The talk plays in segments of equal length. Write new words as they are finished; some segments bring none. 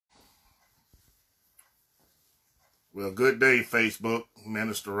Well, good day, Facebook.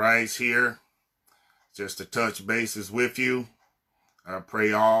 Minister Rice here. Just to touch bases with you. I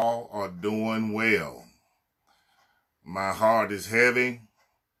pray all are doing well. My heart is heavy.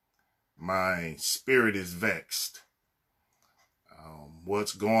 My spirit is vexed.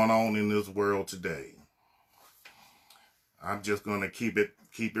 What's going on in this world today? I'm just going to keep it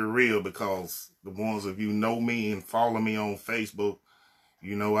real, because the ones of you know me and follow me on Facebook,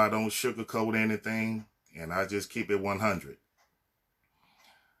 you know I don't sugarcoat anything, and I just keep it 100.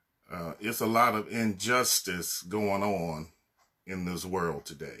 It's a lot of injustice going on in this world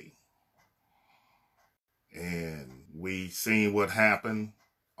today. And we seen what happened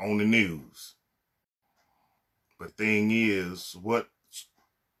on the news. But thing is, what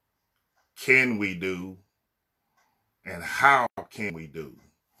can we do and how can we do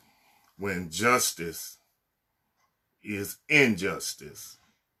when justice is injustice?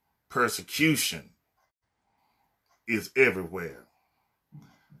 Persecution is everywhere.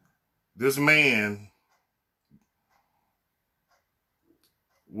 This man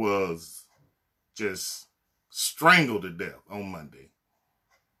was just strangled to death on Monday.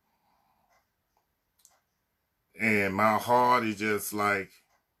 And my heart is just like,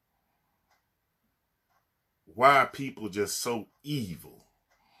 why are people just so evil?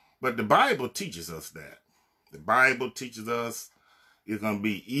 But the Bible teaches us that. The Bible teaches us it's going to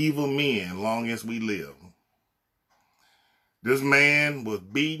be evil men long as we live. This man was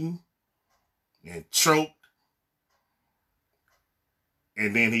beaten and choked,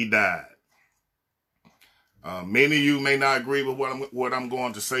 and then he died. Many of you may not agree with what I'm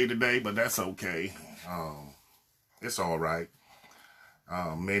going to say today, but that's okay. It's all right.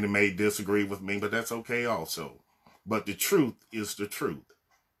 Many may disagree with me, but that's okay also. But the truth is the truth.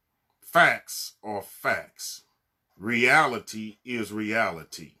 Facts are facts. Reality is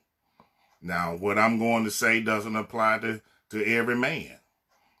reality. Now, what I'm going to say doesn't apply to every man,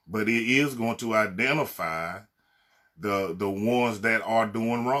 but it is going to identify the ones that are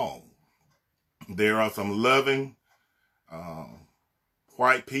doing wrong. There are some loving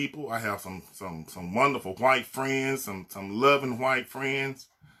white people. I have some wonderful white friends, some loving white friends,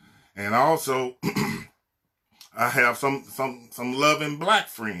 and also I have some loving black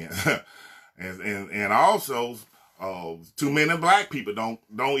friends, and also too many black people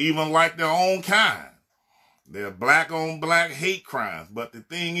don't even like their own kind. They're black on black hate crimes. But the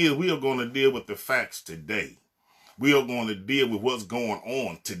thing is, we are going to deal with the facts today. We are going to deal with what's going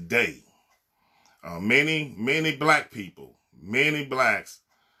on today. Many black people, many blacks,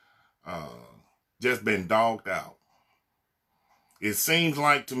 just been dogged out. It seems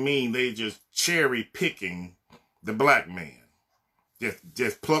like to me they just cherry picking the black man,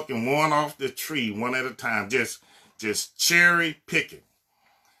 just plucking one off the tree one at a time, just cherry picking.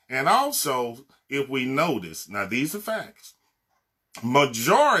 And also, if we notice, now these are facts,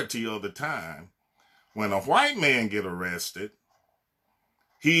 majority of the time, when a white man get arrested,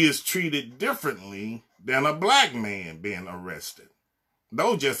 he is treated differently than a black man being arrested.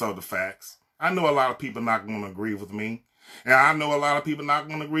 Those just are the facts. I know a lot of people not going to agree with me, and I know a lot of people not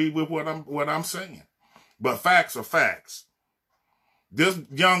going to agree with what I'm saying. But facts are facts. This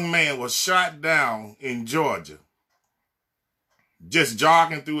young man was shot down in Georgia, just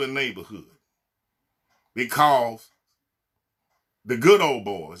jogging through a neighborhood, because the good old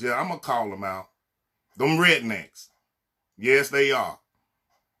boys, yeah, I'm going to call them out, them rednecks, yes, they are,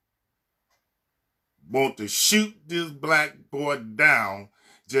 want to shoot this black boy down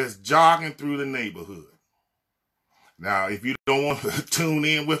just jogging through the neighborhood. Now, if you don't want to tune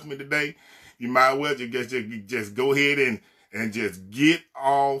in with me today, you might well just go ahead and just get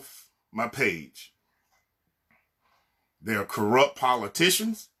off my page. There are corrupt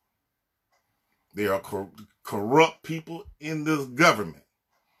politicians. There are corrupt people in this government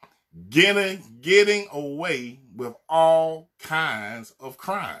getting away with all kinds of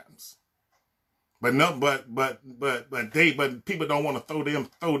crimes. But people don't want to throw them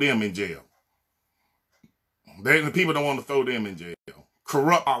in jail. People don't want to throw them in jail.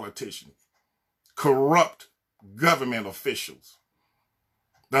 Corrupt politicians, corrupt government officials,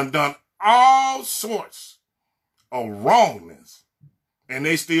 done all sorts of wrongness, and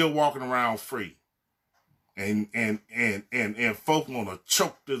they still walking around free. And folk want to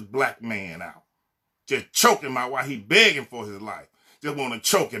choke this black man out. Just choke him out while he begging for his life. Just want to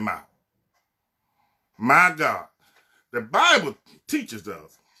choke him out. My God, the Bible teaches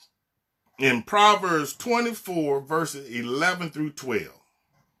us in Proverbs 24, verses 11 through 12,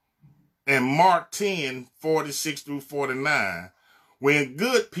 and Mark 10, 46 through 49, when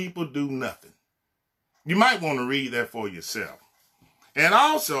good people do nothing. You might want to read that for yourself. And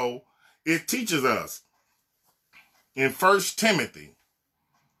also, it teaches us in 1 Timothy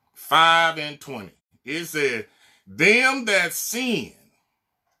 5:20. It said, them that sin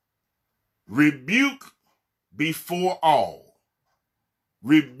rebuke before all.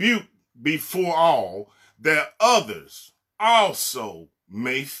 Rebuke before all, that others also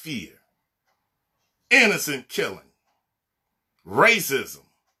may fear. Innocent killing, racism,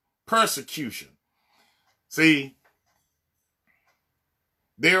 persecution. See,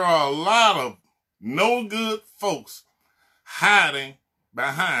 there are a lot of no good folks hiding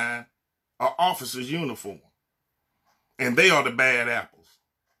behind an officer's uniform. And they are the bad apples.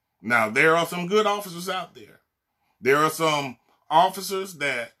 Now, there are some good officers out there. There are some officers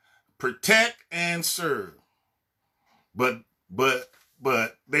that protect and serve. But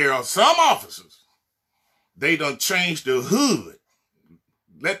there are some officers, they done changed the hood.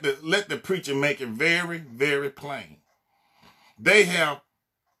 Let the preacher make it very, very plain. They have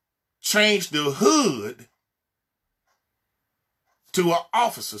changed the hood to an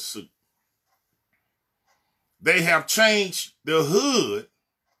officer suit. They have changed the hood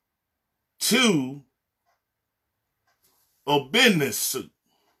to a business suit.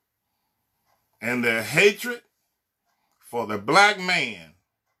 And their hatred for the black man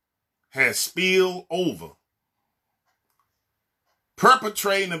has spilled over,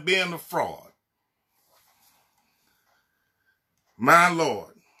 perpetrating and being a fraud. My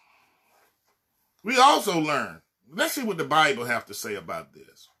Lord. We also learn, let's see what the Bible have to say about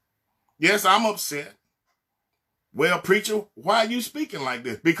this. Yes, I'm upset. Well, preacher, why are you speaking like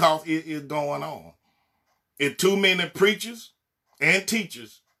this? Because it is going on. It's too many preachers and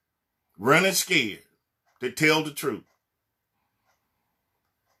teachers running scared to tell the truth.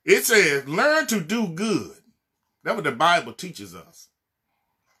 It says, learn to do good. That's what the Bible teaches us.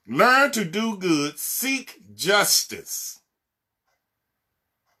 Learn to do good, seek justice,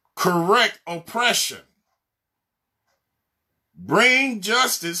 correct oppression, bring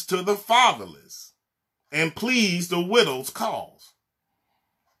justice to the fatherless, and please the widow's cause.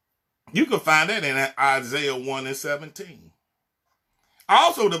 You can find that in Isaiah 1:17.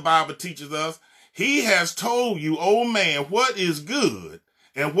 Also, the Bible teaches us, he has told you, O man, what is good,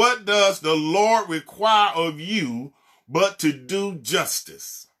 and what does the Lord require of you but to do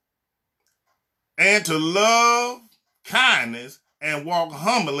justice, and to love kindness, and walk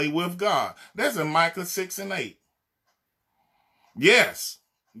humbly with God. That's in Micah 6:8. Yes,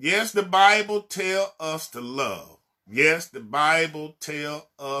 the Bible tells us to love. Yes, the Bible tells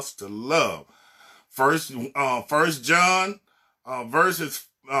us to love. First John,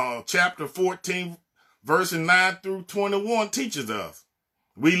 chapter 14, verses 9 through 21 teaches us.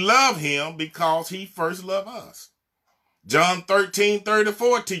 We love him because he first loved us. John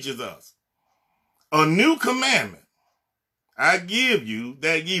 13:34 teaches us. A new commandment I give you,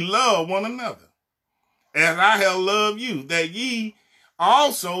 that ye love one another, as I have loved you, that ye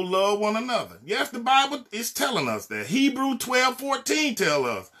also love one another. Yes, the Bible is telling us that. Hebrews 12:14 tells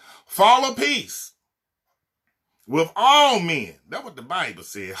us, follow peace with all men. That's what the Bible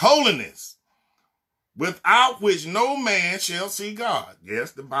said. Holiness, without which no man shall see God.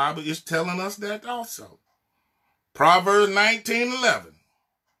 Yes, the Bible is telling us that also. Proverbs 19:11.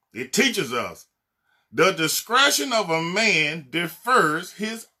 It teaches us, the discretion of a man defers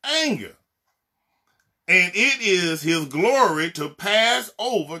his anger, and it is his glory to pass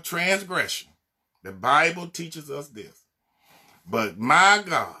over transgression. The Bible teaches us this. But my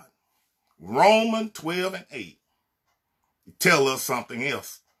God, Romans 12:8, tell us something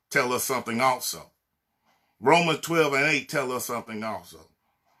else. Tell us something also. Romans 12:8 tell us something also.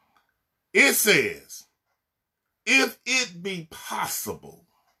 It says, if it be possible.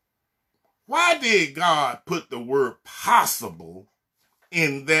 Why did God put the word possible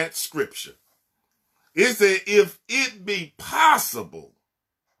in that scripture? It said, if it be possible,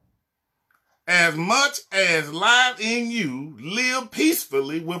 as much as lies in you, live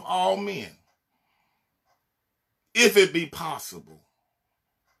peacefully with all men. If it be possible.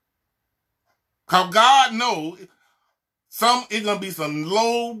 Because God knows it's going to be some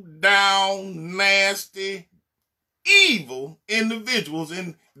low down, nasty, evil individuals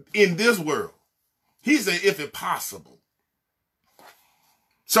in this world. He said, if it possible.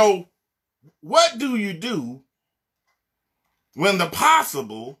 So, what do you do when the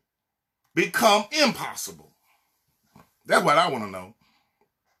possible become impossible? That's what I want to know.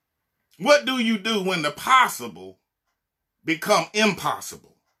 What do you do when the possible become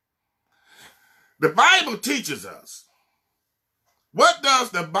impossible? The Bible teaches us. What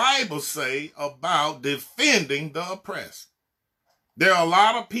does the Bible say about defending the oppressed? There are a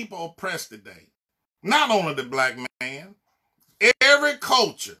lot of people oppressed today. Not only the black man. Every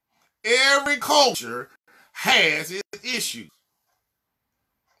culture has its issues.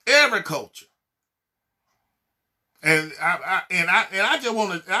 Every culture. And I just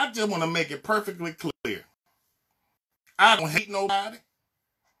want to make it perfectly clear. I don't hate nobody,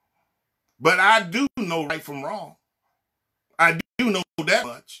 but I do know right from wrong. I do know that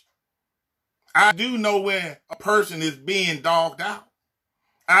much. I do know when a person is being dogged out.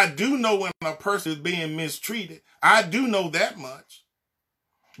 I do know when a person is being mistreated. I do know that much.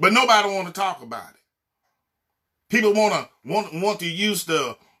 But nobody want to talk about it. People want to use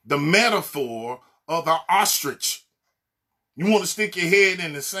the metaphor of the ostrich. You want to stick your head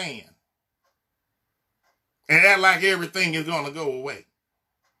in the sand and act like everything is going to go away.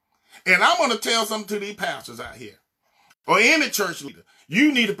 And I'm going to tell something to these pastors out here or any church leader.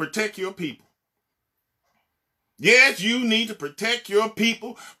 You need to protect your people. Yes, you need to protect your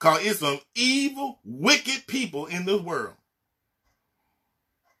people because it's some evil, wicked people in this world.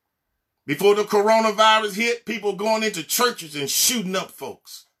 Before the coronavirus hit, people going into churches and shooting up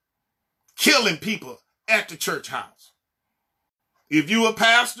folks, killing people at the church house. If you a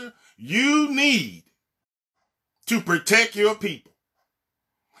pastor, you need to protect your people.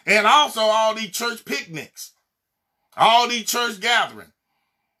 And also all these church picnics, all these church gatherings.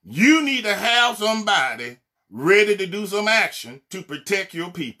 You need to have somebody ready to do some action to protect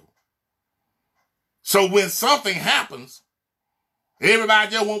your people. So when something happens,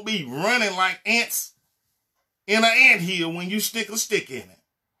 everybody just won't be running like ants in an anthill when you stick a stick in it.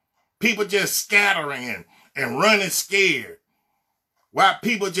 People just scattering and running scared. While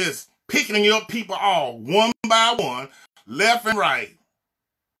people just picking your people off one by one, left and right.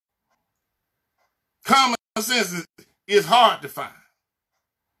 Common sense is hard to find.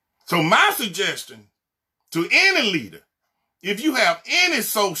 So my suggestion to any leader, if you have any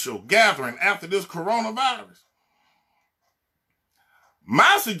social gathering after this coronavirus,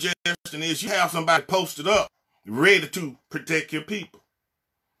 my suggestion is you have somebody posted up ready to protect your people.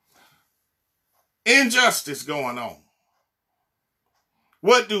 Injustice going on.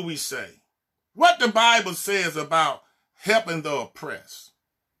 What do we say? What the Bible says about helping the oppressed.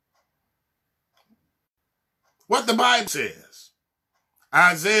 What the Bible says.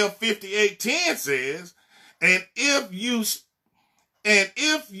 Isaiah 58:10 says, and if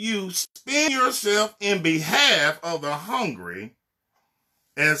you spend yourself in behalf of the hungry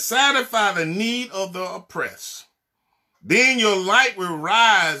and satisfy the need of the oppressed, then your light will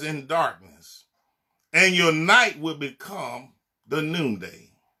rise in darkness and your night will become the noonday.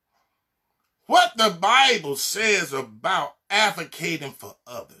 What the Bible says about advocating for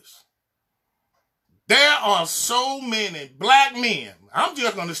others. There are so many black men. I'm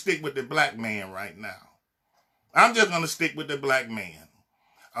just going to stick with the black man right now. I'm just going to stick with the black man.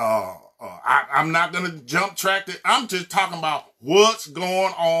 I'm not going to jump track. I'm just talking about what's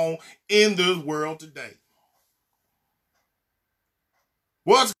going on in this world today.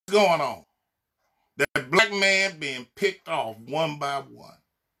 What's going on? That black man being picked off one by one.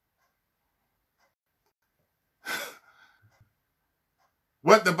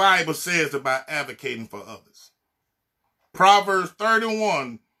 What the Bible says about advocating for others. Proverbs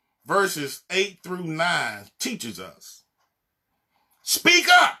 31 verses 8 through 9 teaches us. Speak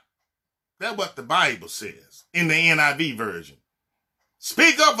up. That's what the Bible says in the NIV version.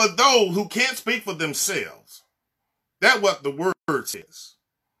 Speak up for those who can't speak for themselves. That's what the word says.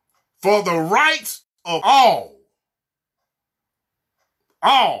 For the rights of all,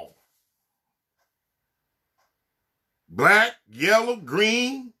 black, yellow,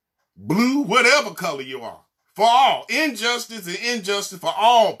 green, blue, whatever color you are, for all, injustice and injustice for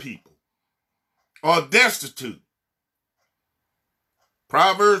all people are destitute.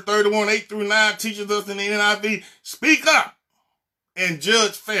 Proverbs 31, 8 through 9 teaches us in the NIV, speak up and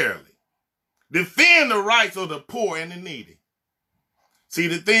judge fairly. Defend the rights of the poor and the needy. See,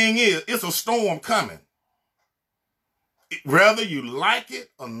 the thing is, it's a storm coming. Whether you like it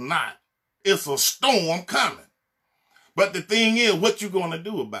or not, it's a storm coming. But the thing is, what you going to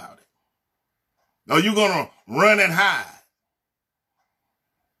do about it? Are you going to run and hide?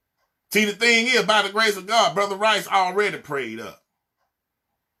 See, the thing is, by the grace of God, Brother Rice already prayed up.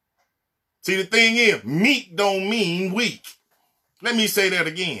 See, the thing is, meek don't mean weak. Let me say that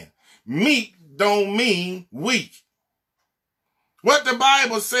again. Meek don't mean weak. What the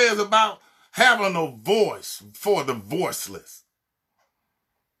Bible says about having a voice for the voiceless.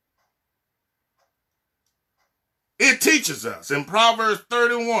 It teaches us in Proverbs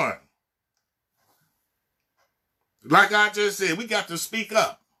 31. Like I just said, we got to speak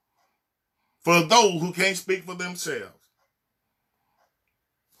up for those who can't speak for themselves.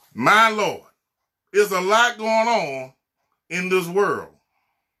 My Lord, there's a lot going on in this world.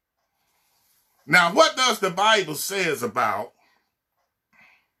 Now, what does the Bible says about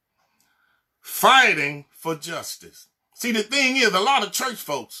fighting for justice? See, the thing is, a lot of church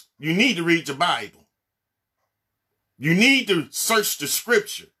folks, you need to read your Bible. You need to search the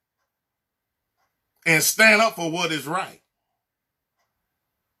scripture and stand up for what is right.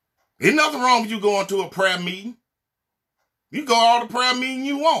 There's nothing wrong with you going to a prayer meeting. You go all the prayer meeting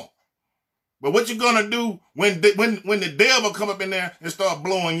you want. But what you gonna do when the devil come up in there and start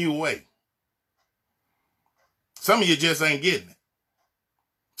blowing you away? Some of you just ain't getting it.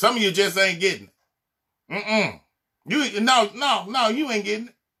 Some of you just ain't getting it. No, you ain't getting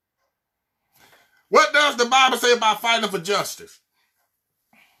it. What does the Bible say about fighting for justice?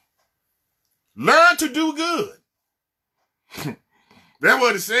 Learn to do good. That's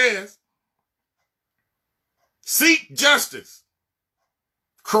what it says. Seek justice.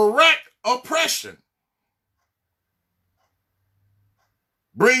 Correct oppression.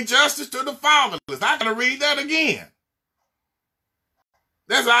 Bring justice to the fatherless. I gotta read that again.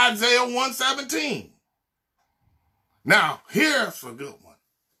 That's Isaiah 1:17. Now, here's a good one.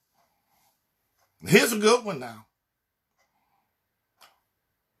 Here's a good one now.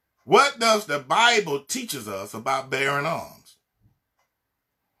 What does the Bible teaches us about bearing arms?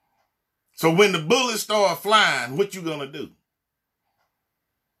 So when the bullets start flying, what you gonna do?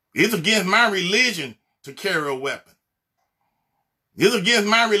 It's against my religion to carry a weapon. It's against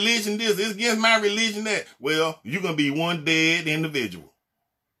my religion this, it's against my religion that. Well, you're gonna be one dead individual.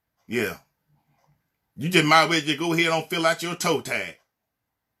 Yeah. You just might as well just go ahead and fill out your toe tag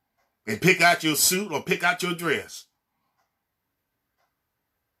and pick out your suit or pick out your dress.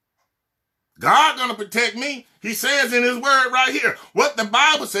 God gonna protect me. He says in his word right here what the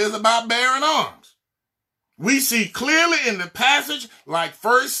Bible says about bearing arms. We see clearly in the passage like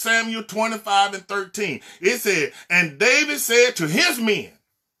 1 Samuel 25:13. It said, and David said to his men,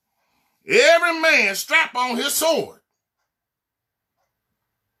 every man strap on his sword.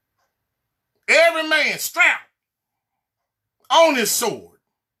 Every man strap on his sword.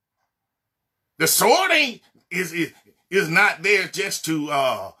 The sword is not there just to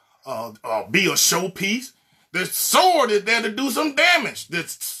be a showpiece. The sword is there to do some damage. The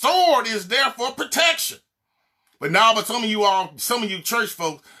sword is there for protection. But now, some of you church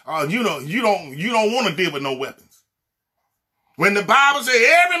folks, you don't want to deal with no weapons. When the Bible says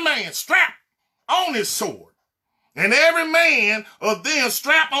every man strap on his sword, and every man of them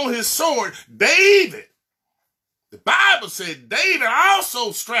strap on his sword, David, the Bible said David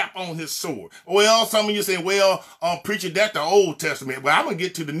also strapped on his sword. Well, some of you say, well, preacher, that's the Old Testament. Well, I'm going to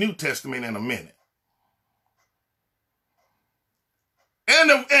get to the New Testament in a minute.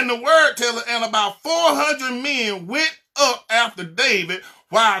 And the word tells us, and about 400 men went up after David,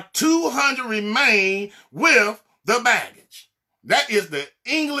 while 200 remained with the baggage. That is the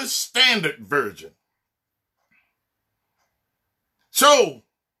English Standard Version. So,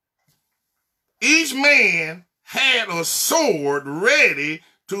 each man had a sword ready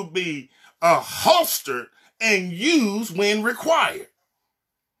to be holstered and used when required.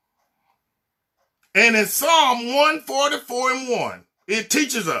 And in Psalm 144:1, it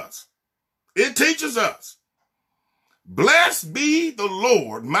teaches us, blessed be the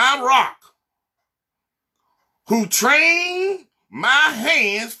Lord, my rock, who trained my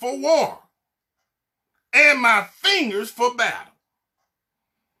hands for war and my fingers for battle.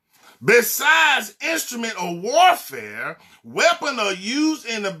 Besides instrument of warfare, weapons are used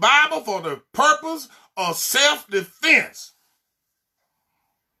in the Bible for the purpose of self-defense.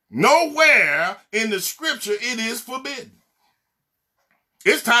 Nowhere in the scripture it is forbidden.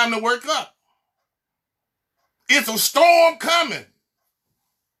 It's time to work up. It's a storm coming.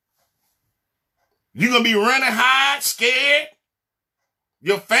 You're going to be running hide, scared.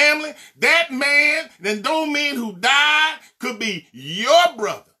 Your family, that man, then those men who died could be your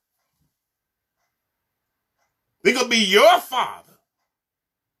brother. It could be your father.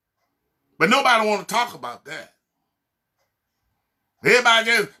 But nobody want to talk about that. Everybody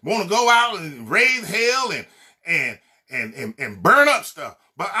just want to go out and raise hell and burn up stuff.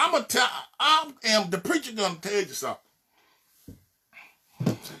 But I am the preacher going to tell you something.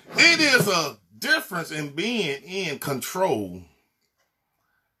 It is a difference in being in control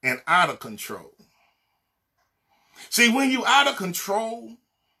and out of control. See, when you're out of control,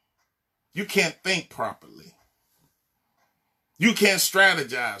 you can't think properly. You can't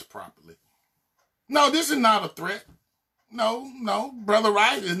strategize properly. No, this is not a threat. No, Brother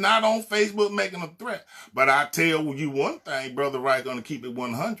Wright is not on Facebook making a threat. But I tell you one thing, Brother Wright going to keep it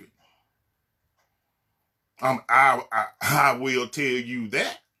 100. I will tell you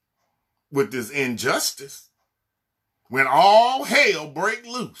that with this injustice, when all hell break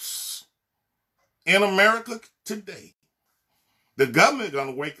loose, in America today, the government going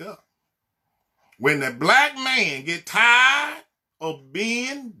to wake up. When the black man get tired of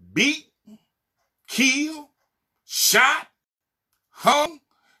being beat, killed, shot, hung,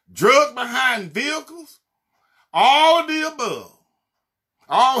 drugged behind vehicles, all of the above,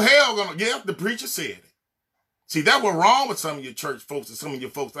 all hell gonna, yeah, the preacher said it. See, that's what's wrong with some of your church folks and some of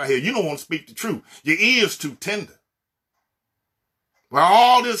your folks out here. You don't want to speak the truth. Your ear's too tender. Well,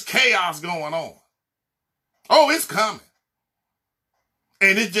 all this chaos going on. Oh, it's coming.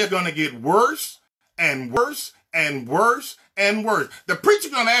 And it's just going to get worse and worse and worse and worse. The preacher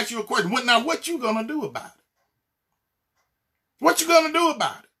going to ask you a question. Now, what you going to do about it? What you going to do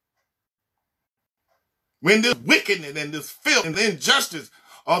about it? When this wickedness and this filth and the injustice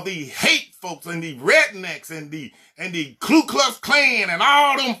of the hate folks and the rednecks and the Ku Klux Klan and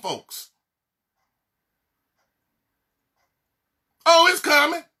all them folks. Oh, it's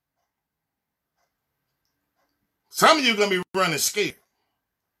coming. Some of you are going to be running scared.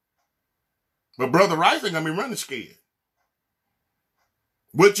 But Brother Rice ain't going to be running scared.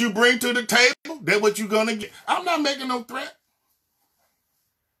 What you bring to the table, that's what you're going to get. I'm not making no threat.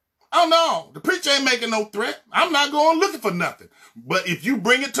 Oh, no, the preacher ain't making no threat. I'm not going looking for nothing. But if you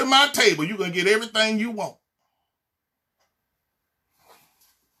bring it to my table, you're going to get everything you want.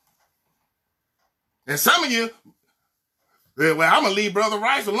 And some of you, well, I'm going to leave Brother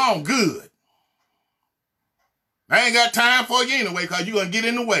Rice alone. Good. I ain't got time for you anyway because you're going to get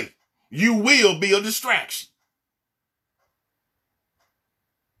in the way. You will be a distraction.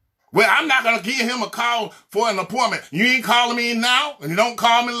 Well, I'm not going to give him a call for an appointment. You ain't calling me now, and you don't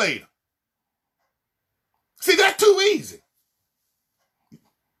call me later. See, that's too easy.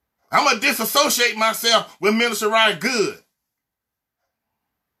 I'm going to disassociate myself with Minister Rice. Good.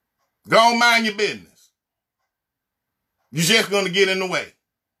 Go on, mind your business. You're just going to get in the way.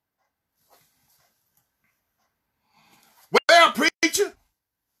 Well, preacher,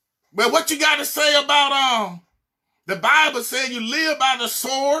 well, what you got to say about, the Bible said you live by the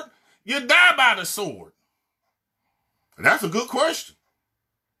sword, you die by the sword. That's a good question.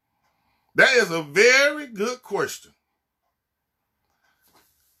 That is a very good question.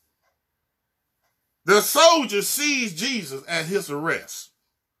 The soldier sees Jesus at his arrest.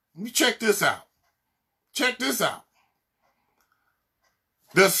 Let me check this out. Check this out.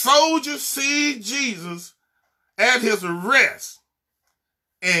 The soldier sees Jesus at his arrest.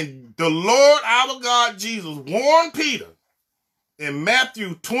 And the Lord our God Jesus warned Peter in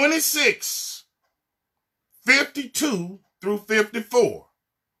Matthew 26, 52 through 54.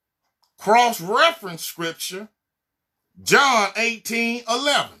 Cross-reference scripture, John 18,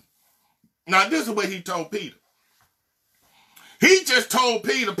 11. Now, this is what he told Peter. He just told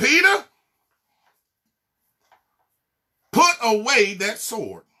Peter, Peter, put away that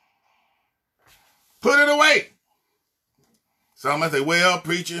sword. Put it away. Somebody say, well,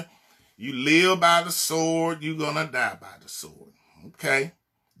 preacher, you live by the sword, you're going to die by the sword. Okay.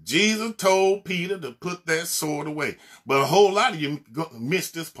 Jesus told Peter to put that sword away. But a whole lot of you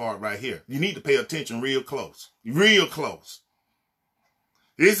missed this part right here. You need to pay attention real close. Real close.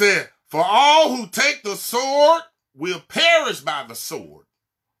 He said, for all who take the sword will perish by the sword.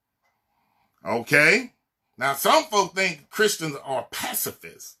 Okay. Now, some folk think Christians are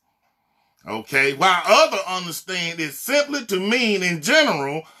pacifists. Okay. While others understand it simply to mean in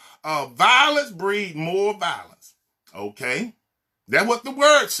general, violence breeds more violence. Okay. That's what the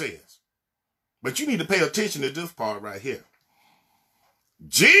word says. But you need to pay attention to this part right here.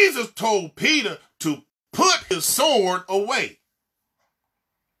 Jesus told Peter to put his sword away.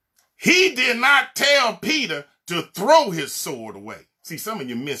 He did not tell Peter to throw his sword away. See, some of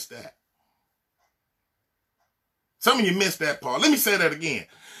you missed that. Some of you missed that part. Let me say that again.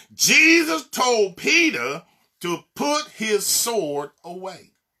 Jesus told Peter to put his sword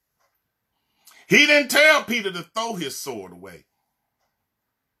away. He didn't tell Peter to throw his sword away.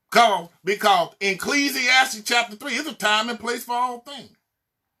 Because in Ecclesiastes chapter 3, it's a time and place for all things.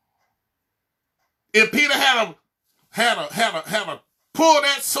 If Peter had a pull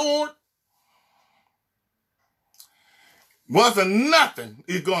that sword, wasn't nothing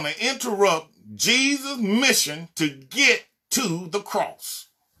is going to interrupt Jesus' mission to get to the cross.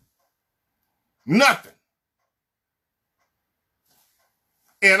 Nothing.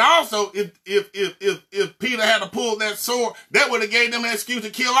 And also, if Peter had to pull that sword, that would have gave them an excuse to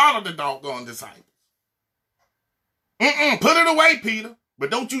kill all of the doggone disciples. Put it away, Peter,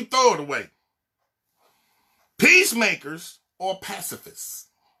 but don't you throw it away. Peacemakers or pacifists.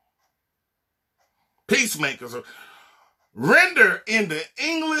 Peacemakers are render in the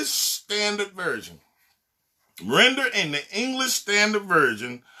English Standard Version. Render in the English Standard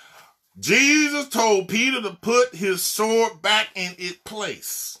Version. Jesus told Peter to put his sword back in its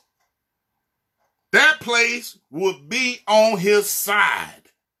place. That place would be on his side.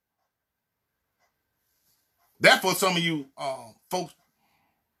 That's for some of you folks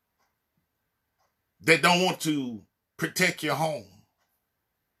that don't want to protect your home.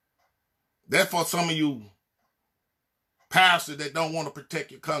 That's for some of you pastors that don't want to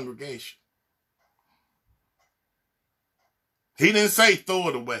protect your congregation. He didn't say throw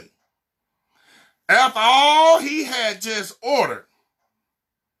it away. After all he had just ordered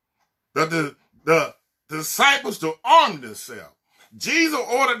the disciples to arm themselves. Jesus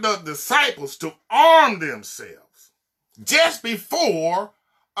ordered the disciples to arm themselves just before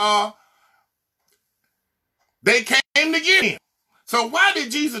they came to get him. So why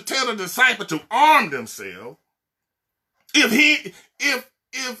did Jesus tell the disciples to arm themselves if he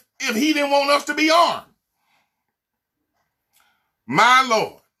didn't want us to be armed? My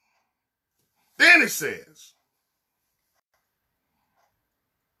Lord. Then it says,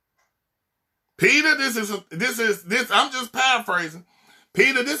 Peter, this, I'm just paraphrasing.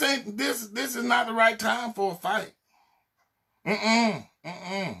 Peter, this is not the right time for a fight.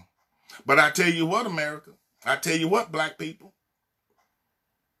 But I tell you what, America, I tell you what, black people,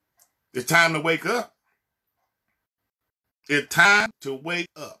 it's time to wake up. It's time to wake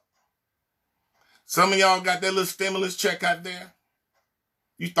up. Some of y'all got that little stimulus check out there.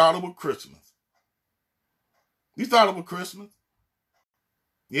 You thought it was Christmas. You thought it was Christmas.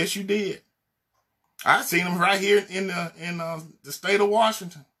 Yes, you did. I seen them right here in the state of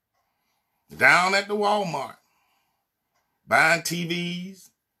Washington, down at the Walmart, buying TVs,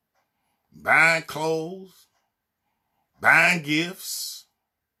 buying clothes, buying gifts.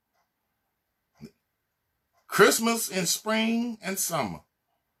 Christmas in spring and summer.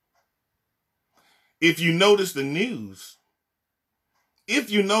 If you notice the news,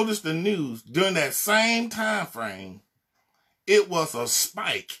 during that same time frame, it was a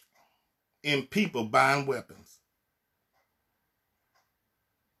spike in people buying weapons.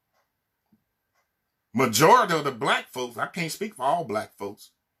 Majority of the black folks, I can't speak for all black folks,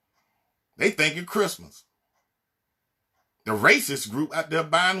 they think it's Christmas. The racist group out there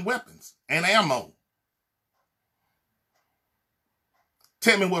buying weapons and ammo.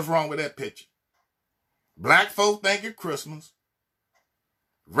 Tell me what's wrong with that picture. Black folks think it's Christmas.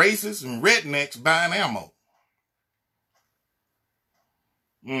 Racists and rednecks buying ammo.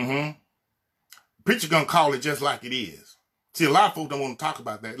 Preacher gonna call it just like it is. See, a lot of folks don't want to talk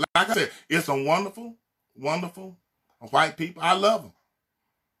about that. Like I said, it's some wonderful, wonderful white people. I love them.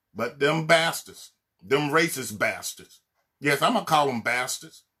 But them bastards, them racist bastards. Yes, I'm gonna call them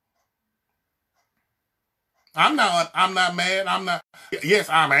bastards. I'm not mad. Yes,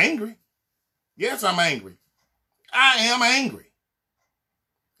 I'm angry. Yes, I'm angry. I am angry.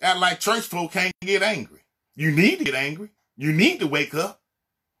 Act like church folk can't get angry. You need to get angry. You need to wake up.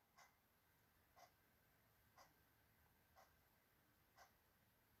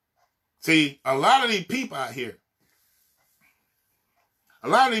 See, a lot of these people out here, a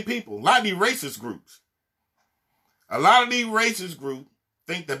lot of these racist groups,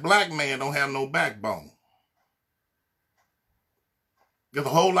 think that black man don't have no backbone. There's a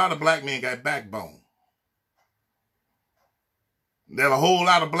whole lot of black men got backbone. There's a whole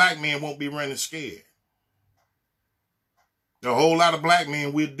lot of black men won't be running scared. There's a whole lot of black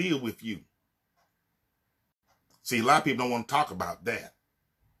men will deal with you. See, a lot of people don't want to talk about that.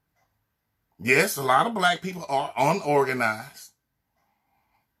 Yes, a lot of black people are unorganized.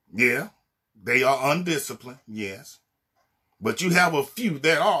 Yeah, they are undisciplined, yes. But you have a few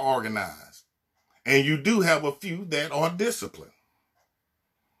that are organized. And you do have a few that are disciplined.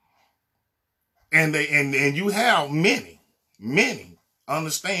 And you have many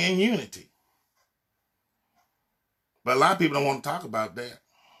understand unity. But a lot of people don't want to talk about that.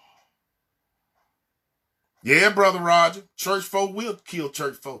 Yeah, Brother Roger, church folk will kill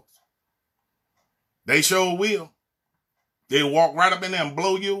church folks. They sure will. They'll walk right up in there and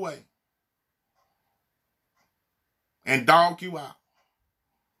blow you away. And dog you out.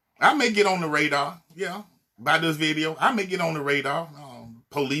 I may get on the radar, yeah, by this video. I may get on the radar.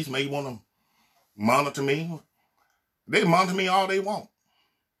 Police may want to monitor me. They monitor me all they want.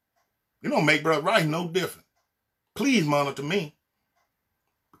 You don't make Brother Right no different. Please monitor me.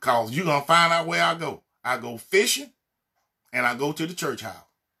 Because you're going to find out where I go. I go fishing and I go to the church house.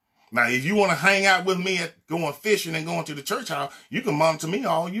 Now, if you want to hang out with me at going fishing and going to the church house, you can monitor me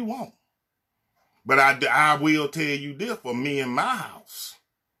all you want. But I will tell you this, for me and my house,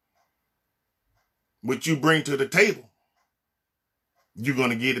 what you bring to the table, you're going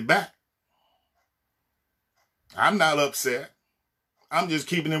to get it back. I'm not upset. I'm just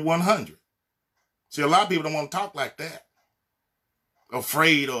keeping it 100. See, a lot of people don't want to talk like that.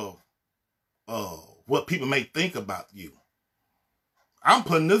 Afraid of what people may think about you. I'm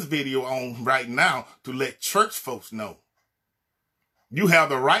putting this video on right now to let church folks know you have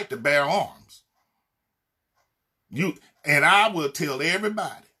the right to bear arms. And I will tell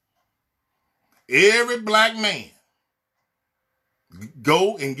everybody, every black man,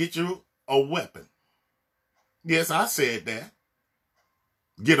 go and get you a weapon. Yes, I said that.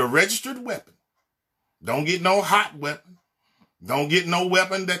 Get a registered weapon. Don't get no hot weapon. Don't get no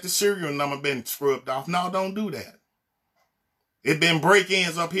weapon that the serial number been scrubbed off. No, don't do that. It been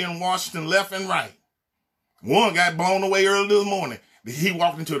break-ins up here in Washington left and right. One got blown away early this morning. He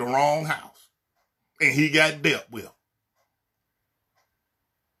walked into the wrong house. And he got dealt with.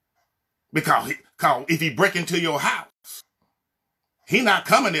 Because if he break into your house, he not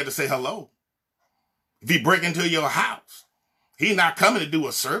coming there to say hello. If he break into your house, he not coming to do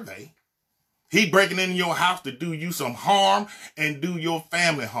a survey. He breaking into your house to do you some harm and do your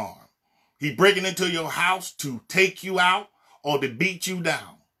family harm. He breaking into your house to take you out or to beat you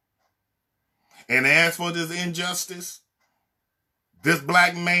down. And as for this injustice, this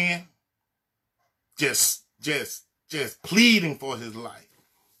black man just pleading for his life.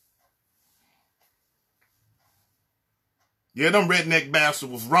 Yeah, them redneck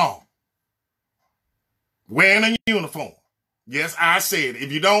bastards was wrong. Wearing a uniform. Yes, I said,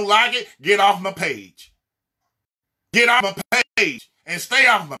 if you don't like it, get off my page. Get off my page and stay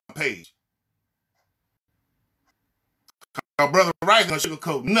off my page. Brother Rice gonna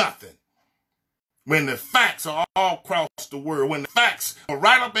sugarcoat nothing. When the facts are all across the world, when the facts are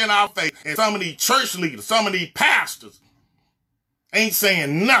right up in our face, and some of these church leaders, some of these pastors ain't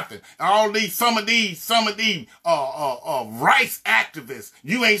saying nothing. Some of these rights activists,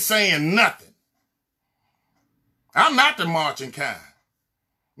 you ain't saying nothing. I'm not the marching kind.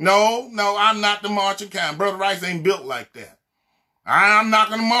 No, I'm not the marching kind. Brother Rice ain't built like that. I'm not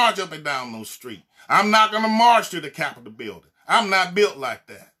going to march up and down those streets. I'm not going to march to the Capitol building. I'm not built like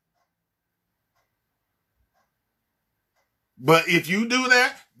that. But if you do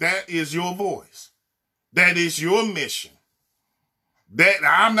that, that is your voice. That is your mission. That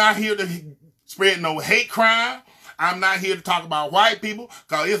I'm not here to spread no hate crime. I'm not here to talk about white people,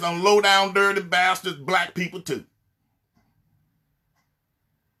 because it's some low down dirty bastards, black people too.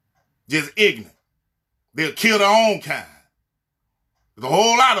 Just ignorant. They'll kill their own kind. There's a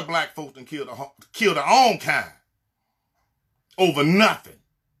whole lot of black folks that kill their own kind over nothing.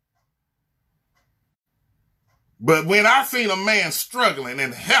 But when I seen a man struggling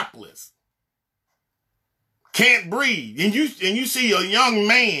and helpless, can't breathe, and you see a young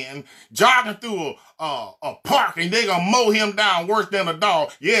man jogging through a park and they gonna mow him down worse than a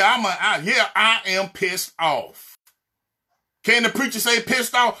dog, I am pissed off. Can the preacher say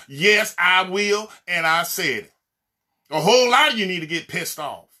pissed off? Yes, I will, and I said it. A whole lot of you need to get pissed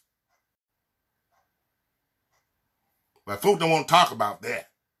off. But folks don't want to talk about that.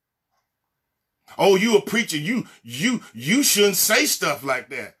 Oh, you a preacher, you shouldn't say stuff like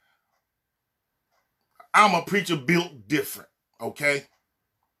that. I'm a preacher built different, okay?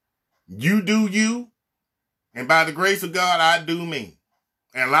 You do you, and by the grace of God, I do me.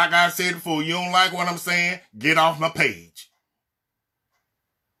 And like I said before, you don't like what I'm saying, get off my page.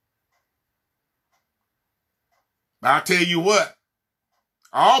 I'll tell you what,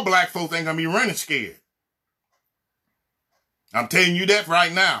 all black folks ain't gonna be running scared. I'm telling you that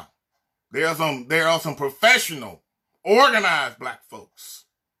right now. There are some professional, organized black folks.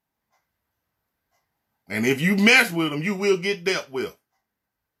 And if you mess with them, you will get dealt with.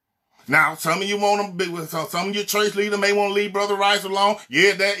 Now, some of you want to some of your church leaders may want to leave Brother Rice alone.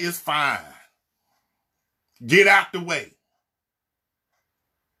 Yeah, that is fine. Get out the way.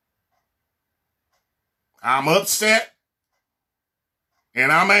 I'm upset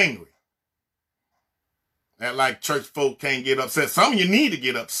and I'm angry. That like church folk can't get upset. Some of you need to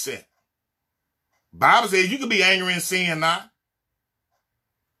get upset. Bible says you can be angry and sin not.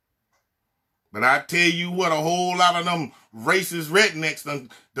 But I tell you what, a whole lot of them racist rednecks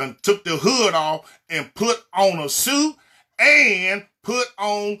done took the hood off and put on a suit and put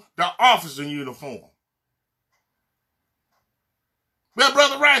on the officer uniform. Well,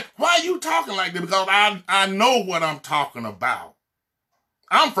 Brother Rice, why are you talking like that? Because I know what I'm talking about.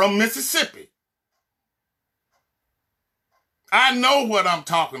 I'm from Mississippi. I know what I'm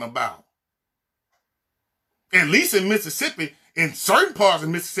talking about. At least in Mississippi, in certain parts of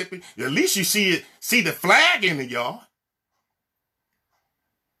Mississippi, at least you see the flag in the yard.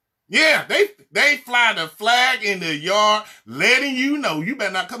 Yeah, they fly the flag in the yard, letting you know you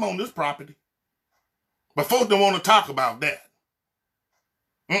better not come on this property. But folks don't want to talk about that.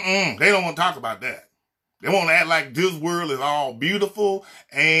 They don't want to talk about that. They want to act like this world is all beautiful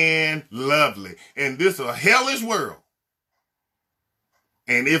and lovely. And this is a hellish world.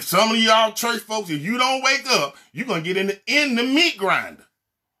 And if some of y'all church folks, if you don't wake up, you're going to get in the meat grinder.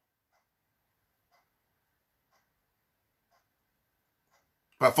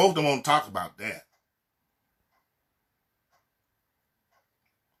 But folks don't want to talk about that.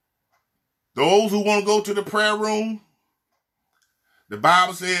 Those who want to go to the prayer room, the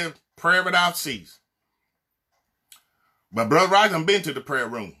Bible says prayer without cease. But Brother Rice done been to the prayer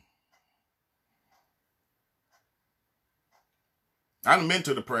room. I done been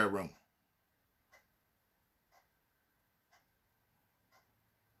to the prayer room.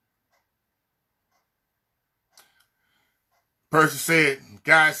 Person said,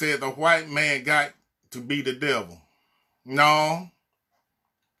 guy said the white man got to be the devil. No.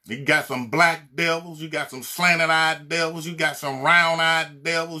 You got some black devils. You got some slanted-eyed devils. You got some round-eyed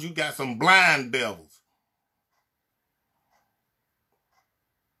devils. You got some blind devils.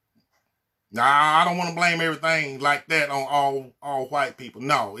 Nah, I don't want to blame everything like that on all white people.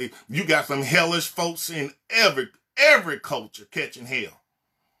 No, you got some hellish folks in every culture catching hell.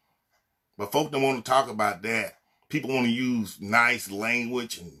 But folks don't want to talk about that. People want to use nice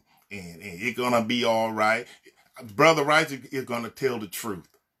language and it's going to be all right. Brother Rice is going to tell the truth.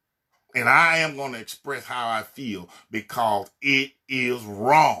 And I am going to express how I feel because it is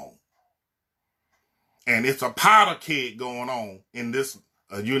wrong. And it's a powder keg going on in this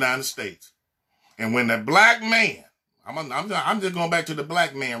United States. And when the black man, I'm just going back to the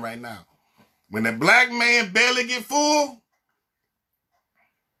black man right now. When the black man belly get full,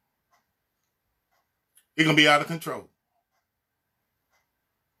 it's going to be out of control.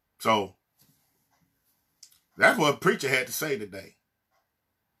 So that's what a preacher had to say today.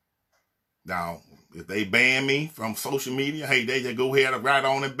 Now, if they ban me from social media, hey, they just go ahead and right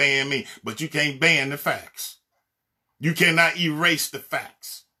on and ban me. But you can't ban the facts. You cannot erase the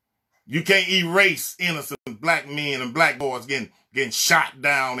facts. You can't erase innocent black men and black boys getting shot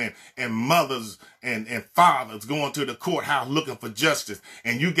down and mothers and fathers going to the courthouse looking for justice.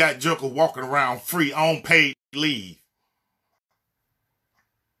 And you got jokers walking around free on paid leave.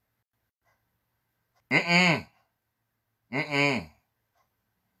 You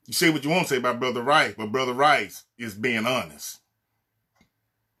say what you want to say about Brother Rice, but Brother Rice is being honest.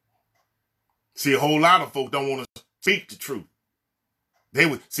 See, a whole lot of folks don't want to speak the truth. They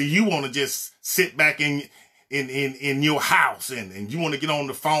would see you want to just sit back in your house and you want to get on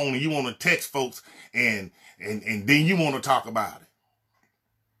the phone and you want to text folks and then you want to talk about it.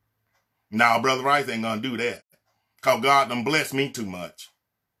 Now, Brother Rice ain't gonna do that. Because God done blessed me too much.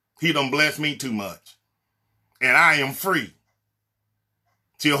 He done blessed me too much. And I am free.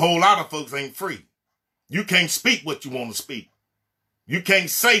 See, a whole lot of folks ain't free. You can't speak what you want to speak. You can't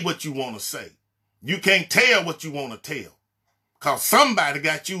say what you want to say. You can't tell what you want to tell. Because somebody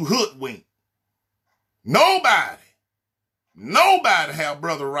got you hoodwinked. Nobody have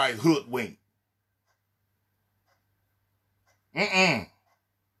Brother Rice hoodwinked. And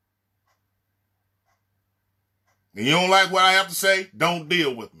you don't like what I have to say? Don't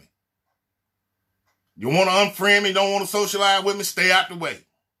deal with me. You want to unfriend me, don't want to socialize with me, stay out the way.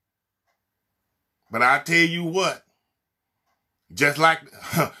 But I tell you what, just like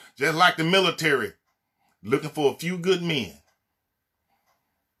the military, looking for a few good men.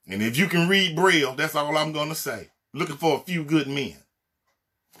 And if you can read Braille, that's all I'm going to say. Looking for a few good men.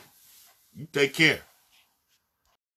 You take care.